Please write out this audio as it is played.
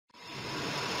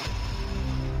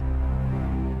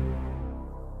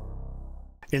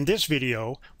In this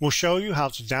video, we'll show you how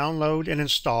to download and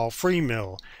install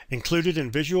FreeMILL, included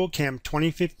in Visual Cam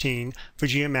 2015 for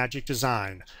Geomagic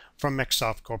Design from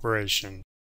MecSoft Corporation.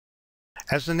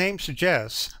 As the name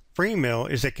suggests,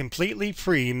 FreeMILL is a completely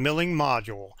free milling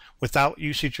module without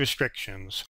usage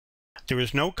restrictions. There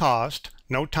is no cost,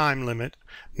 no time limit,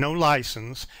 no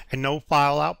license, and no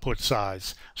file output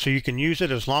size, so you can use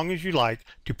it as long as you like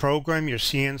to program your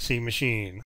CNC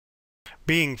machine.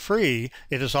 Being free,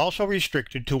 it is also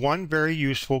restricted to one very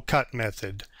useful cut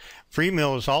method.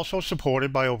 FreeMILL is also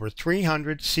supported by over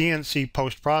 300 CNC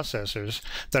post-processors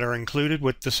that are included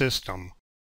with the system.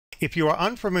 If you are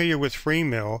unfamiliar with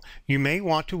FreeMILL, you may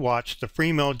want to watch the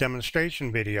FreeMILL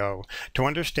demonstration video to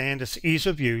understand its ease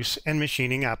of use and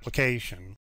machining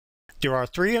application. There are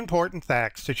three important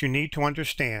facts that you need to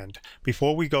understand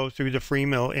before we go through the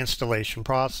FreeMILL installation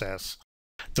process.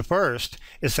 The first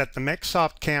is that the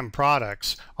MecSoft CAM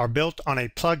products are built on a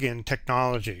plug-in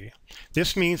technology.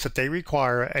 This means that they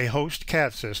require a host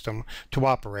CAD system to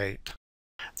operate.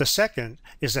 The second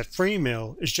is that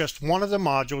FreeMILL is just one of the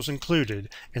modules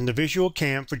included in the Visual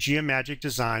Cam for Geomagic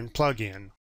Design plugin.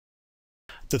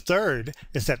 The third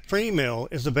is that FreeMILL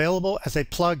is available as a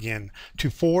plugin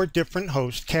to 4 different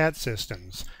host CAD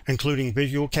systems, including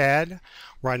Visual CAD,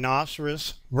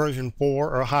 Rhinoceros version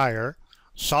 4 or higher,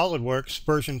 SolidWorks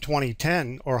version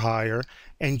 2010 or higher,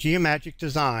 and Geomagic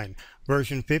Design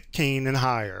version 15 and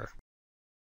higher.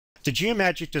 The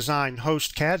Geomagic Design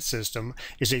Host CAD system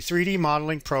is a 3D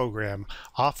modeling program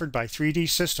offered by 3D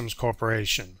Systems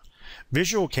Corporation.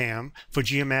 Visual Cam for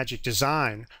Geomagic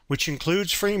Design, which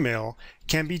includes FreeMILL,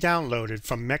 can be downloaded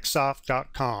from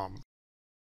MecSoft.com.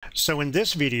 So in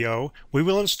this video, we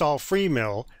will install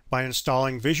FreeMILL by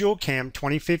installing Visual Cam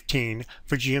 2015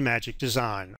 for Geomagic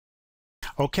Design.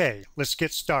 Okay, let's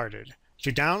get started.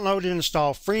 To download and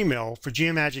install FreeMILL for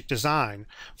Geomagic Design,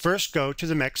 first go to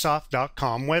the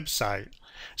MecSoft.com website.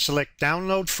 Select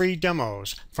Download Free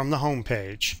Demos from the home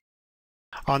page.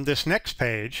 On this next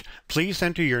page, please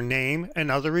enter your name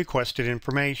and other requested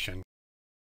information.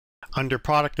 Under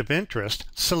Product of Interest,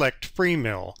 select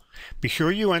FreeMILL. Be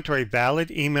sure you enter a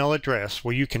valid email address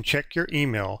where you can check your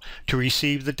email to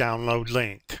receive the download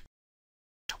link.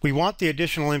 We want the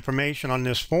additional information on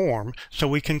this form so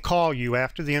we can call you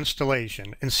after the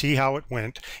installation and see how it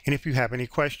went and if you have any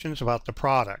questions about the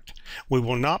product. We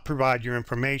will not provide your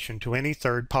information to any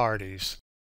third parties.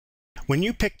 When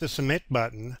you pick the Submit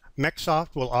button,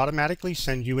 MecSoft will automatically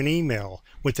send you an email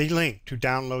with a link to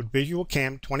download Visual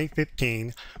Cam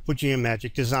 2015 for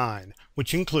Geomagic Design,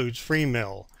 which includes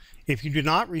FreeMILL. If you do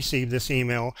not receive this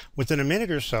email within a minute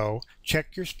or so,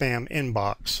 check your spam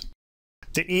inbox.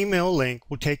 The email link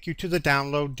will take you to the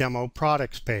Download Demo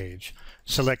Products page.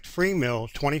 Select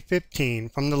FreeMILL 2015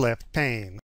 from the left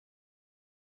pane.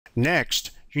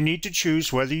 Next, you need to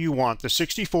choose whether you want the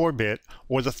 64-bit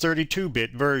or the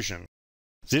 32-bit version.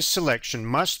 This selection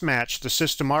must match the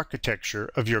system architecture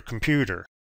of your computer.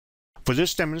 For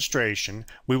this demonstration,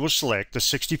 we will select the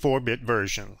 64-bit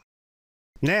version.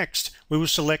 Next, we will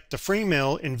select the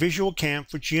FreeMILL in Visual Cam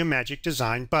for Geomagic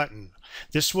Design button.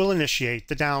 This will initiate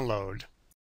the download.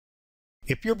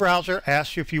 If your browser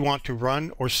asks you if you want to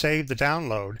run or save the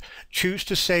download, choose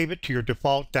to save it to your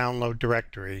default download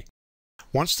directory.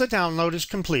 Once the download is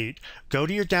complete, go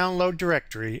to your download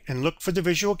directory and look for the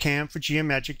Visual Cam for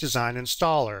Geomagic Design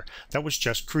installer that was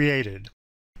just created.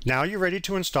 Now you're ready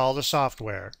to install the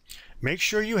software. Make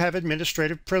sure you have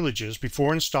administrative privileges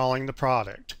before installing the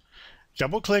product.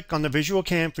 Double-click on the Visual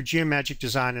Cam for Geomagic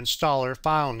Design installer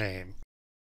file name.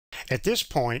 At this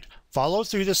point, follow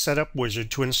through the setup wizard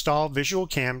to install Visual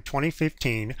Cam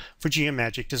 2015 for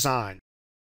Geomagic Design.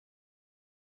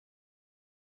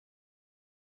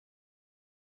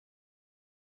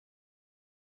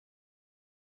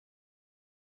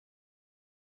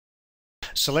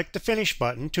 Select the Finish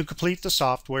button to complete the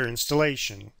software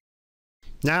installation.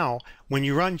 Now, when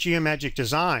you run Geomagic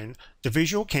Design, the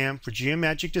Visual Cam for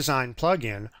Geomagic Design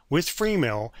plugin with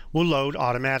FreeMILL will load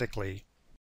automatically.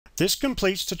 This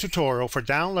completes the tutorial for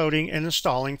downloading and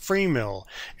installing FreeMILL,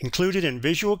 included in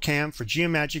Visual Cam for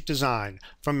Geomagic Design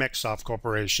from MecSoft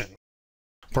Corporation.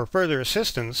 For further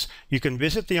assistance, you can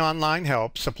visit the online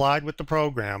help supplied with the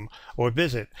program or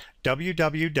visit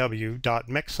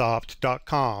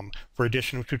www.mecsoft.com for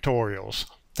additional tutorials.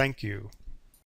 Thank you.